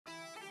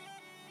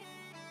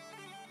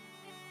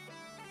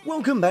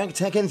Welcome back,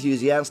 tech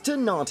enthusiasts, to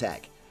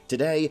Nartech.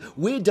 Today,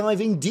 we're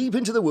diving deep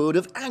into the world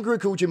of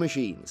agriculture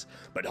machines.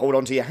 But hold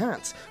on to your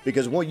hats,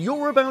 because what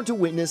you're about to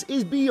witness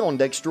is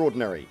beyond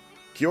extraordinary.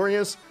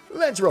 Curious?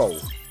 Let's roll!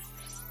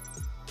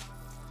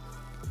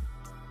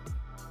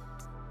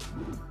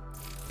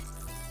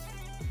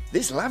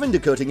 This lavender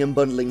cutting and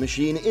bundling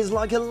machine is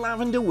like a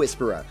lavender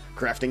whisperer,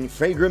 crafting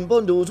fragrant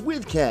bundles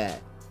with care.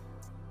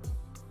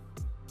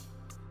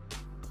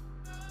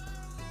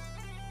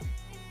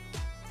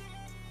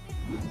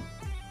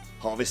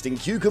 Harvesting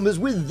cucumbers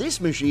with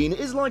this machine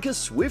is like a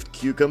swift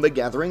cucumber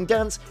gathering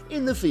dance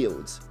in the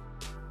fields.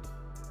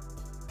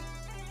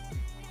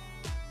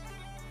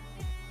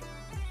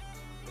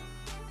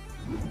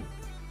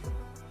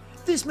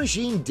 This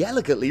machine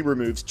delicately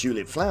removes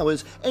tulip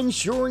flowers,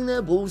 ensuring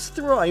their bulbs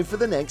thrive for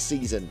the next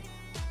season.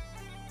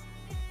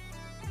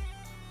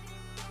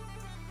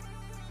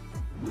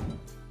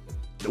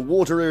 The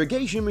water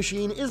irrigation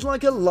machine is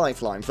like a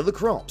lifeline for the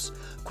crops,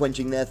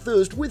 quenching their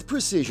thirst with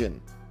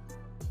precision.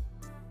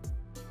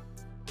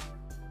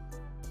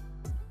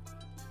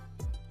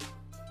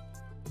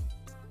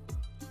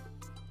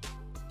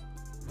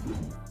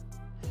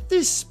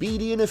 This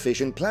speedy and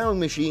efficient ploughing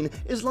machine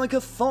is like a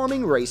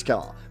farming race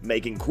car,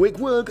 making quick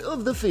work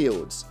of the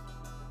fields.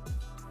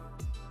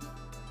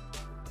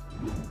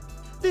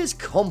 This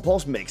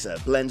compost mixer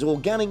blends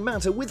organic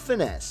matter with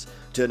finesse,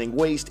 turning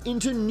waste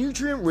into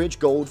nutrient-rich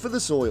gold for the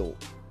soil.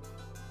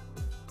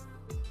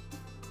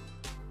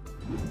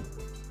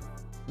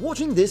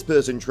 Watching this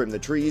person trim the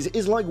trees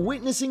is like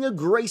witnessing a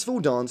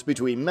graceful dance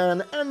between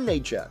man and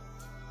nature.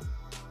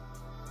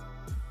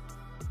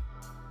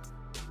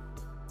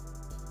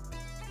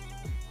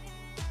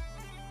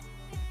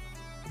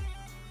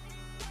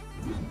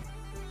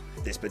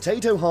 This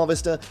potato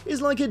harvester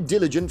is like a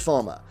diligent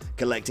farmer,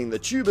 collecting the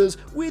tubers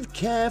with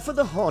care for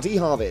the hearty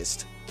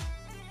harvest.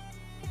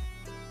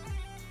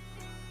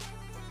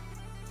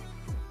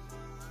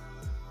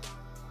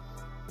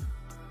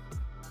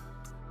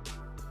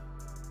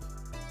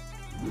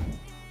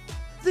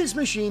 This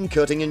machine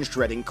cutting and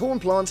shredding corn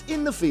plants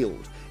in the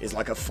field is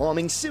like a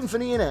farming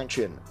symphony in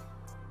action.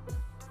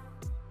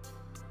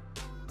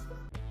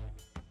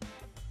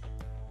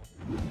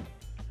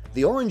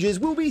 The oranges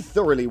will be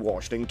thoroughly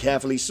washed and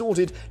carefully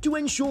sorted to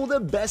ensure the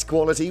best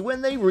quality when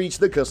they reach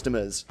the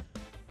customers.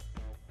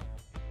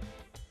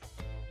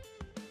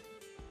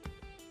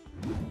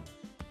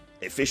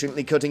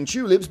 Efficiently cutting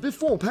tulips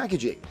before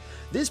packaging.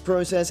 This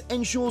process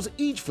ensures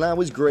each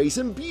flower's grace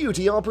and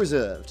beauty are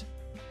preserved.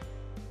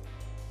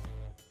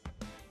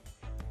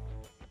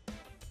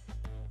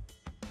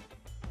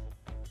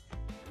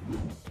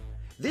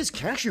 This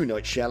cashew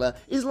nut sheller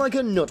is like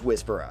a nut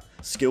whisperer,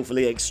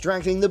 skillfully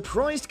extracting the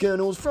prized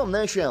kernels from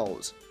their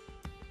shells.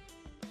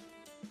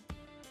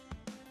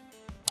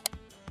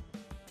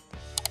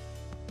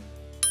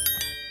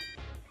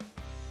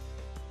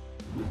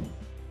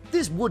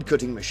 This wood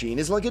cutting machine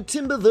is like a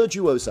timber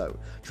virtuoso,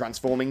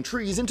 transforming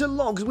trees into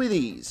logs with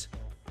ease.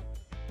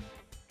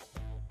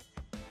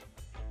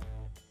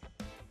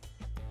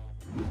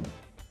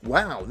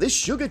 Wow, this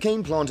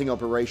sugarcane planting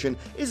operation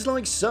is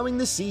like sowing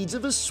the seeds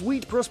of a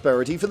sweet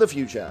prosperity for the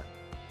future.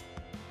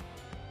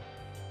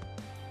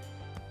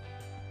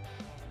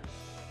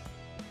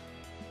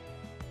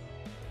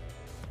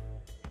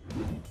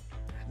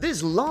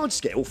 This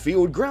large-scale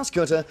field grass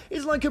cutter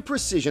is like a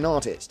precision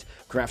artist,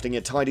 crafting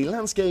a tidy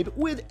landscape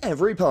with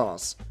every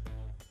pass.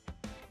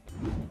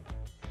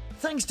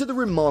 Thanks to the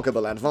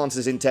remarkable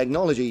advances in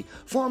technology,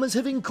 farmers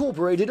have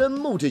incorporated a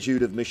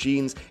multitude of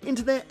machines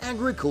into their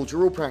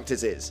agricultural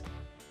practices.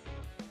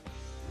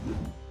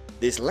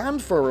 This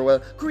land furrower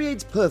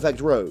creates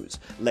perfect rows,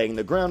 laying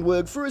the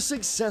groundwork for a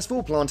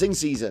successful planting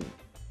season.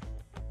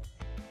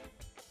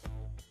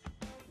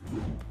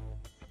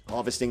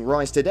 Harvesting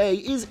rice today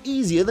is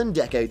easier than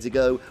decades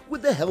ago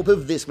with the help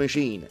of this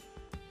machine.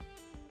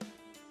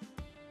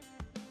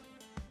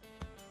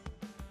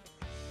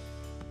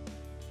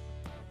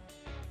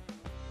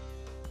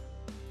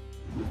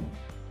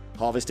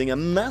 Harvesting a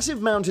massive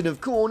mountain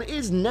of corn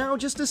is now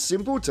just a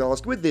simple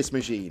task with this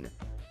machine.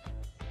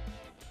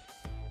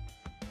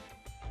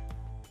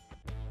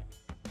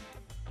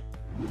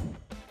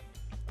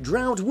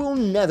 Drought will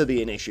never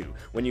be an issue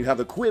when you have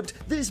equipped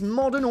this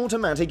modern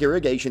automatic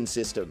irrigation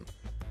system.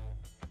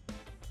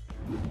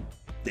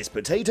 This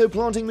potato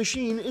planting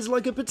machine is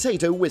like a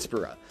potato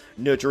whisperer,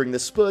 nurturing the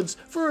spuds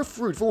for a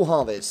fruitful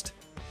harvest.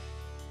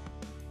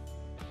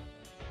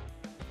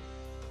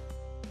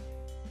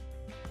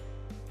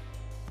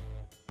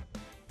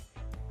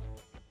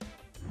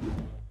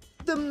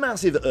 The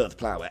massive earth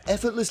plower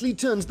effortlessly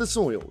turns the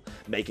soil,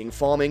 making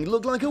farming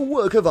look like a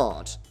work of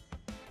art.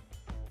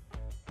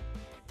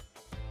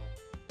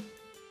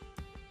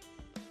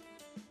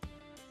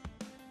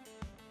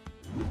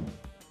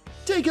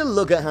 Take a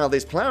look at how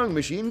this ploughing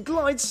machine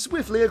glides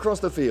swiftly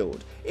across the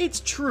field. It's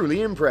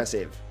truly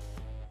impressive.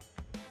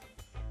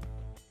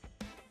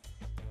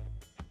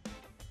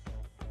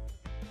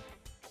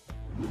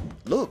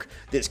 Look,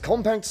 this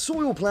compact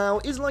soil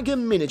plough is like a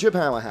miniature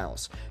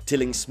powerhouse,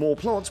 tilling small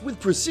plots with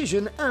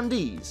precision and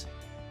ease.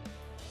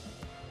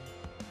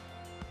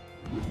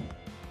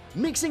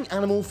 Mixing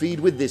animal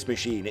feed with this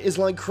machine is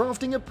like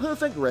crafting a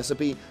perfect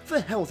recipe for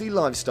healthy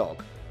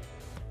livestock.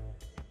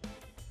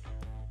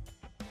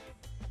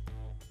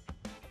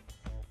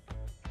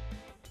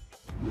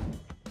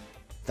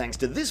 Thanks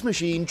to this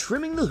machine,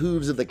 trimming the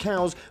hooves of the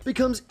cows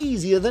becomes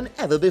easier than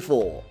ever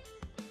before.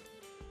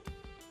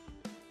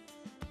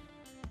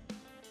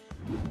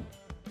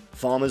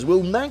 Farmers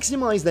will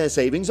maximize their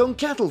savings on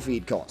cattle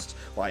feed costs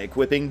by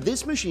equipping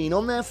this machine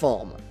on their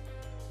farm.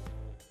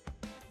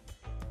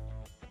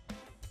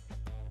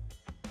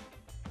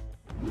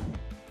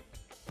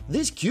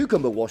 This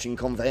cucumber washing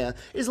conveyor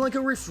is like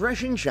a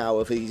refreshing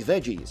shower for these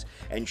veggies,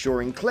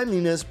 ensuring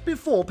cleanliness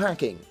before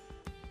packing.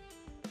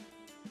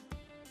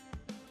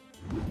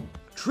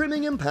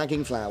 Trimming and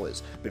packing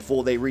flowers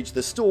before they reach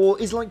the store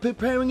is like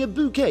preparing a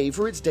bouquet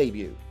for its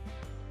debut.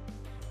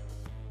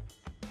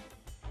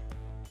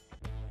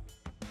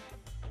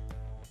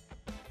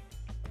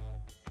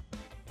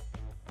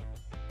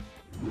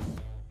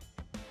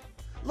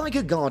 Like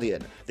a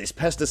guardian, this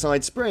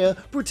pesticide sprayer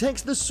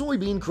protects the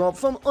soybean crop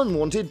from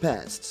unwanted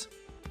pests.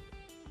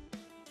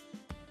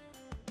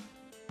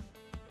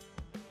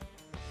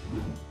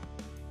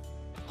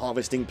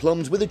 Harvesting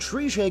plums with a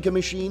tree shaker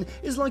machine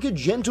is like a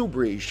gentle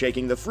breeze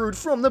shaking the fruit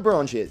from the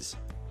branches.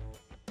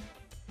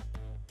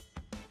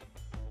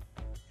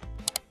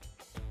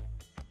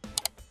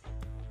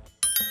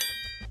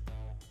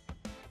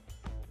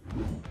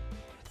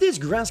 This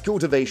grass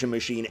cultivation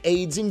machine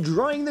aids in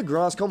drying the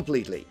grass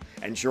completely,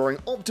 ensuring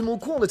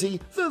optimal quality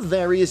for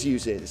various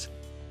uses.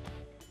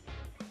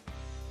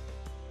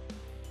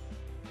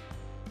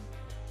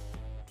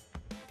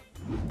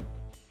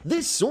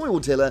 This soil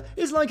tiller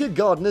is like a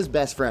gardener's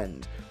best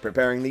friend,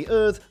 preparing the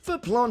earth for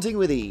planting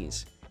with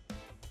ease.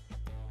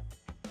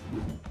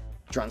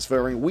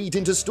 Transferring wheat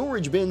into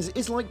storage bins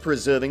is like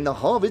preserving the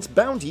harvest's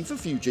bounty for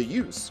future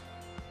use.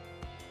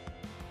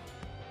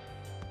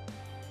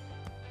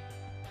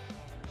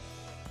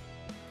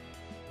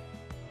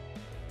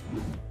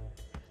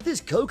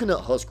 This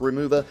coconut husk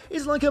remover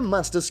is like a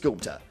master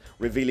sculptor,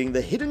 revealing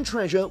the hidden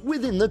treasure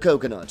within the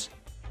coconut.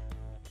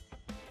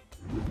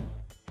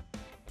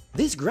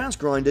 This grass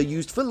grinder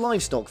used for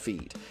livestock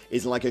feed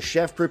is like a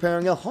chef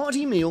preparing a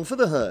hearty meal for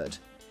the herd.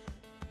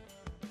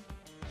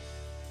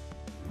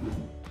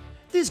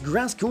 This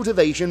grass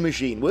cultivation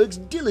machine works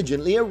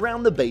diligently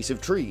around the base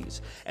of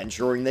trees,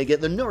 ensuring they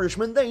get the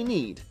nourishment they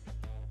need.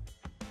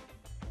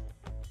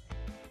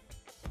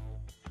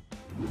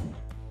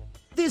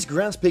 This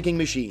grass picking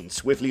machine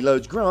swiftly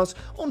loads grass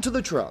onto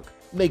the truck,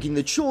 making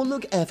the chore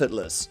look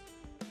effortless.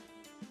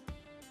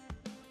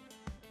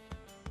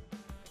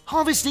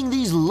 Harvesting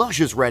these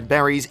luscious red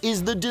berries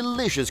is the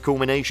delicious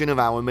culmination of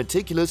our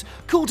meticulous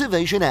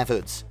cultivation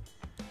efforts.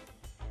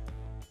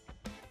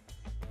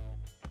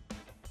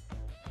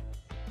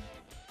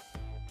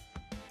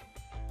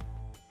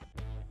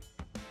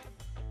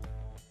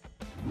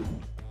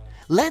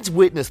 Let's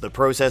witness the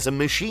process and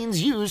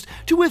machines used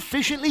to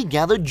efficiently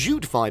gather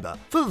jute fiber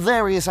for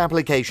various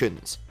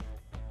applications.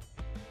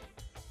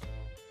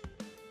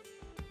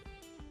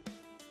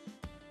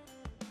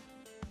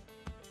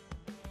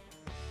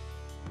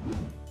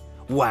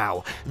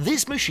 Wow,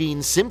 this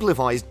machine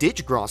simplifies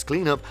ditch grass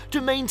cleanup to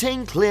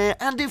maintain clear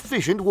and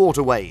efficient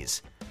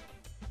waterways.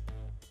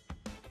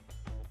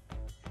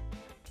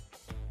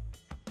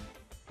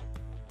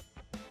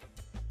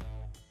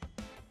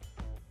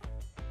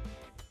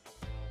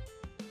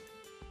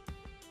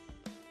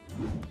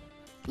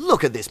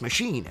 Look at this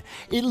machine.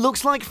 It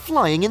looks like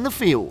flying in the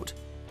field.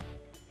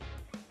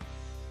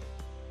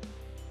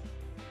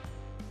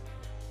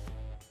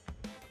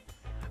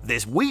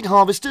 This wheat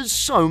harvester's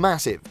so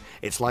massive,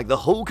 it's like the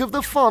Hulk of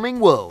the farming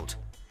world.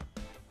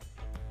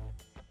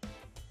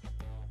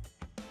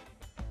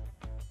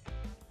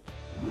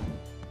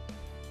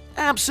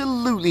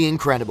 Absolutely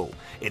incredible.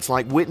 It's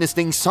like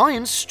witnessing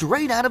science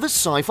straight out of a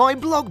sci-fi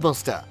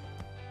blockbuster.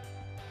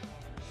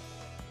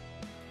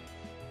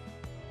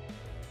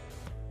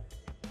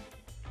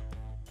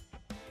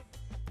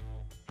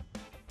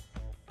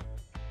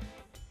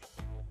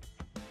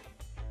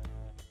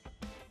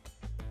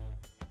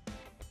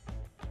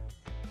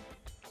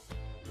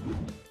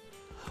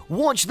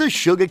 Watch the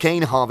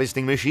sugarcane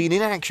harvesting machine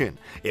in action,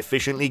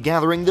 efficiently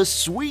gathering the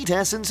sweet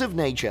essence of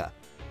nature.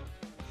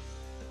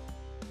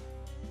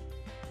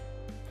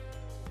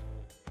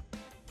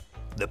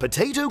 The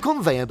potato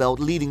conveyor belt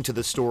leading to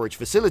the storage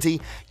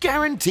facility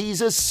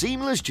guarantees a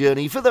seamless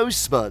journey for those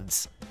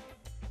spuds.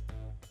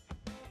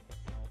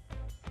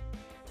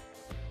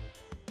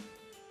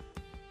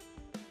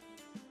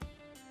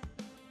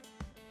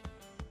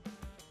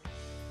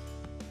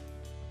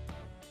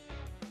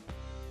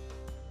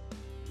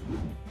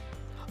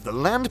 The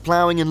land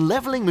ploughing and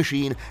leveling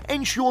machine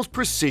ensures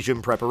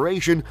precision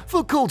preparation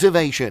for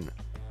cultivation.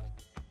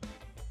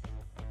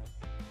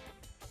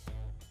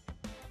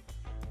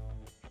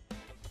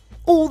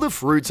 All the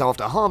fruits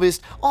after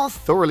harvest are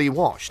thoroughly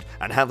washed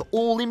and have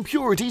all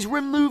impurities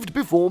removed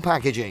before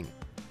packaging.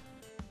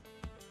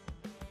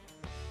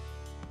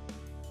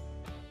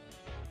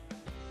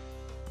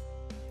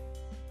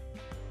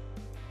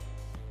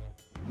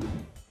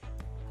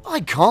 I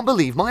can't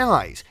believe my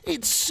eyes.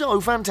 It's so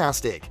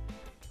fantastic.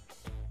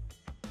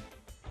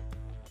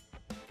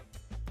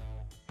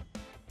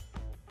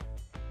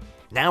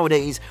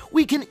 Nowadays,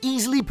 we can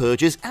easily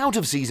purchase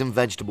out-of-season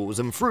vegetables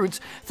and fruits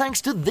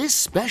thanks to this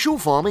special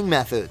farming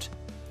method.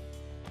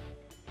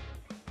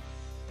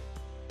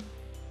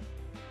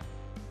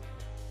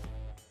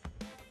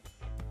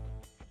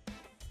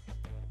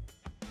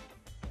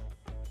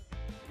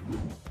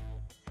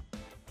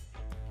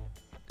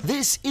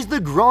 This is the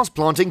grass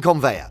planting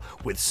conveyor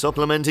with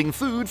supplementing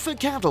food for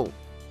cattle.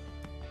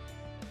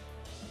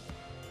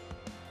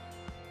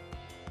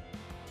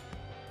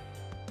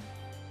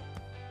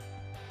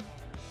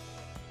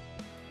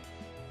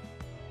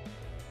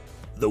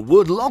 The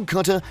wood log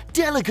cutter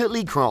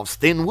delicately crafts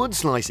thin wood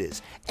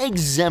slices,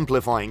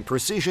 exemplifying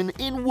precision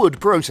in wood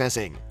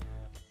processing.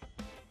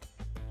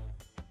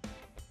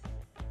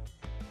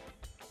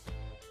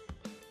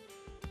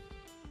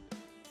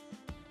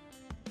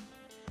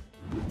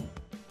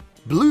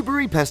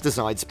 Blueberry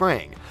pesticide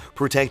spraying,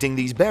 protecting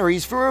these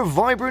berries for a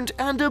vibrant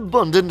and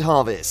abundant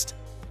harvest.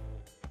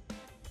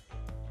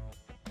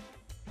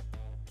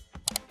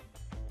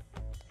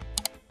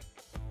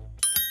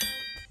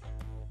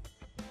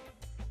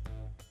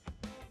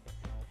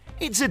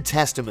 It's a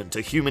testament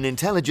to human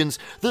intelligence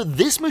that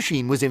this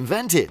machine was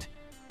invented.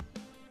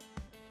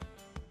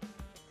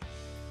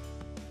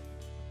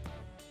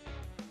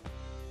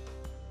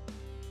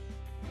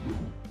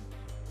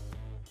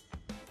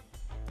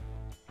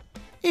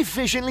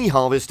 Efficiently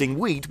harvesting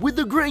wheat with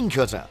the grain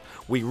cutter,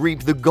 we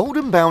reap the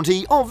golden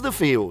bounty of the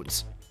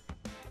fields.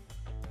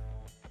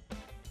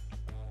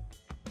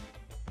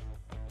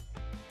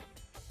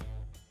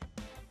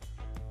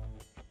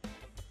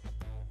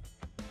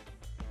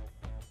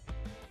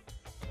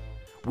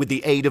 With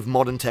the aid of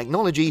modern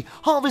technology,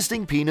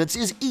 harvesting peanuts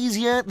is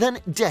easier than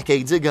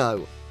decades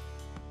ago.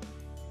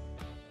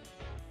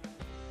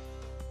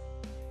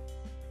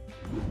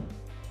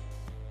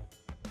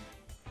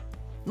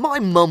 My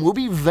mum will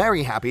be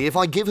very happy if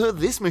I give her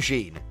this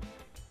machine.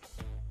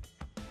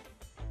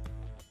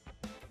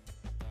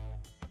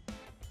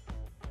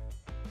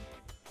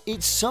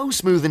 It's so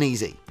smooth and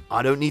easy.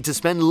 I don't need to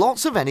spend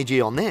lots of energy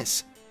on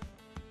this.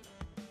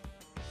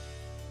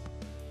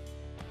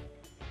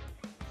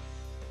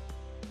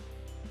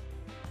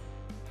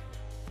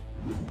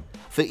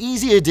 For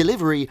easier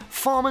delivery,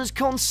 farmers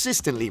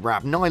consistently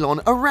wrap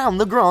nylon around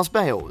the grass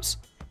bales.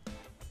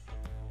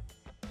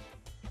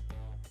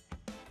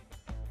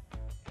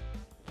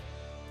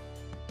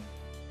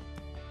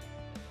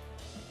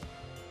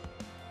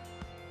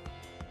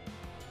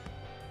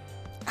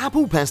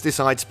 Apple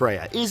pesticide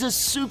sprayer is a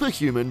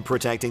superhuman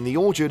protecting the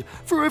orchard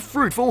for a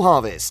fruitful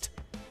harvest.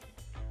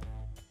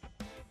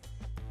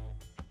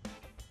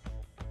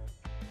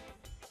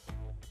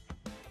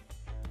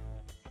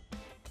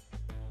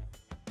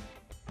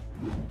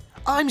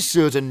 I'm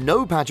certain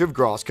no patch of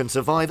grass can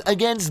survive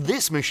against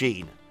this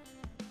machine.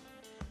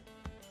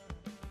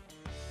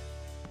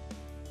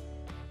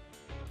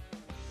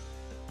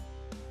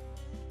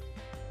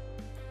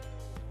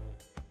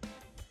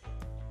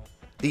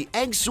 The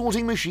egg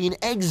sorting machine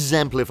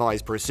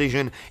exemplifies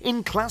precision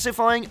in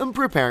classifying and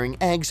preparing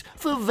eggs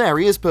for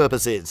various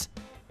purposes.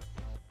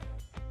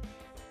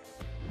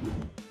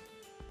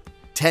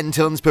 10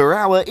 tons per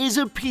hour is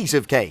a piece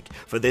of cake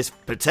for this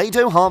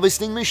potato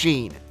harvesting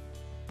machine.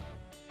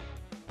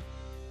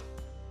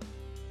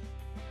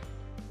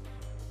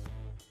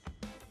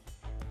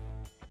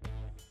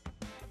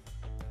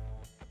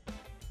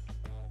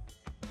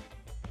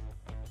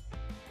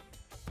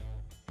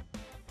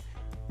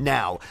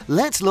 Now,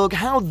 let's look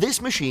how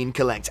this machine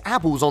collects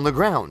apples on the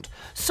ground,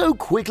 so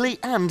quickly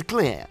and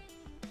clear.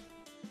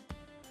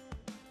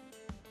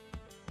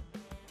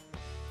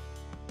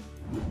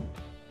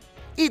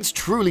 It's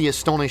truly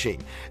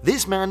astonishing.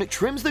 This man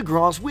trims the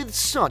grass with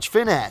such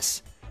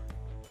finesse.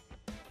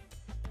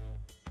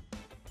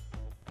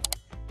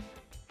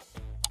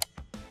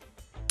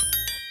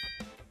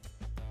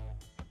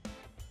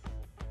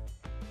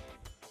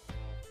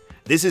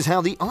 This is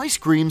how the ice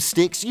cream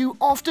sticks you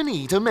often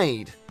eat are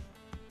made.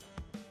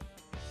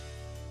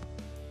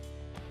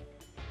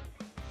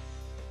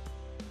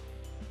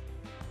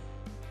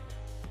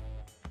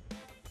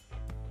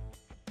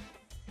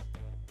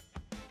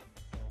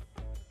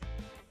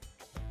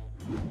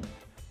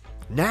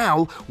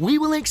 Now, we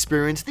will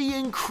experience the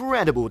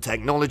incredible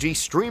technology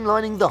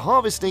streamlining the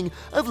harvesting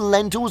of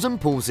lentils and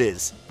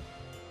pulses.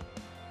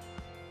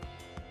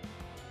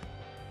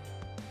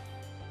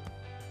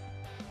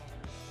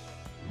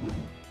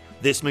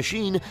 This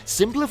machine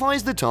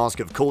simplifies the task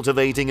of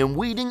cultivating and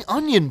weeding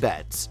onion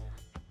beds.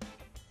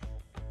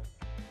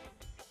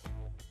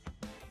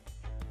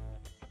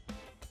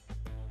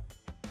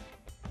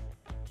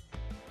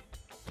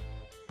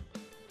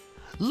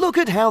 Look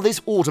at how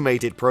this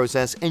automated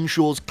process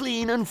ensures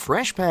clean and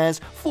fresh pears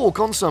for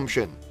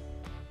consumption.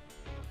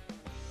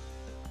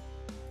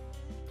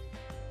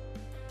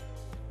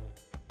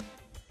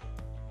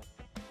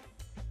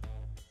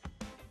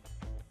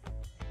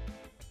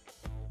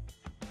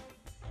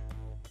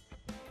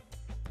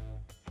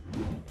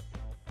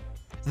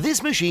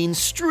 This machine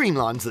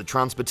streamlines the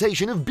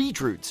transportation of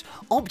beetroots,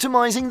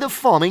 optimizing the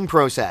farming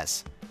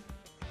process.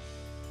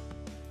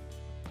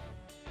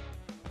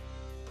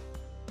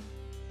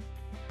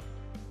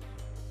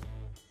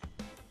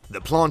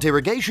 The plant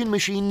irrigation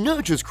machine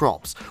nurtures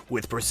crops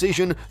with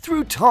precision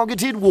through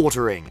targeted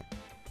watering.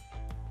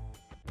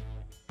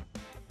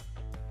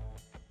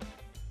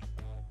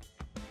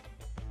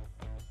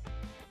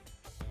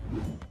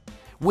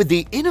 With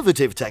the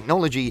innovative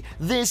technology,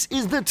 this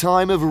is the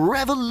time of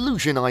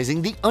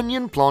revolutionizing the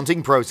onion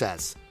planting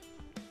process.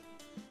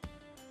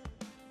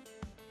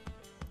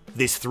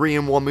 This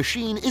 3-in-1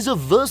 machine is a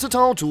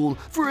versatile tool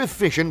for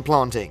efficient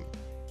planting.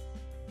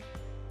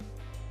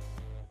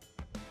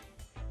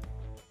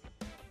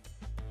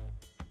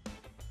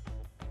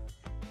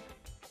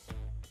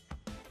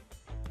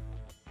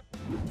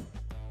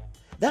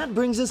 That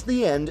brings us to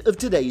the end of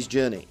today's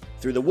journey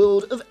through the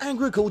world of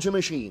agriculture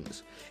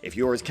machines. If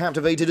you're as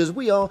captivated as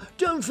we are,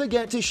 don't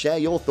forget to share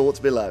your thoughts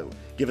below,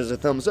 give us a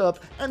thumbs up,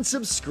 and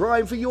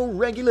subscribe for your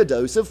regular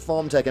dose of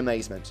farm tech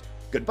amazement.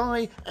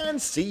 Goodbye, and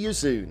see you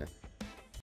soon.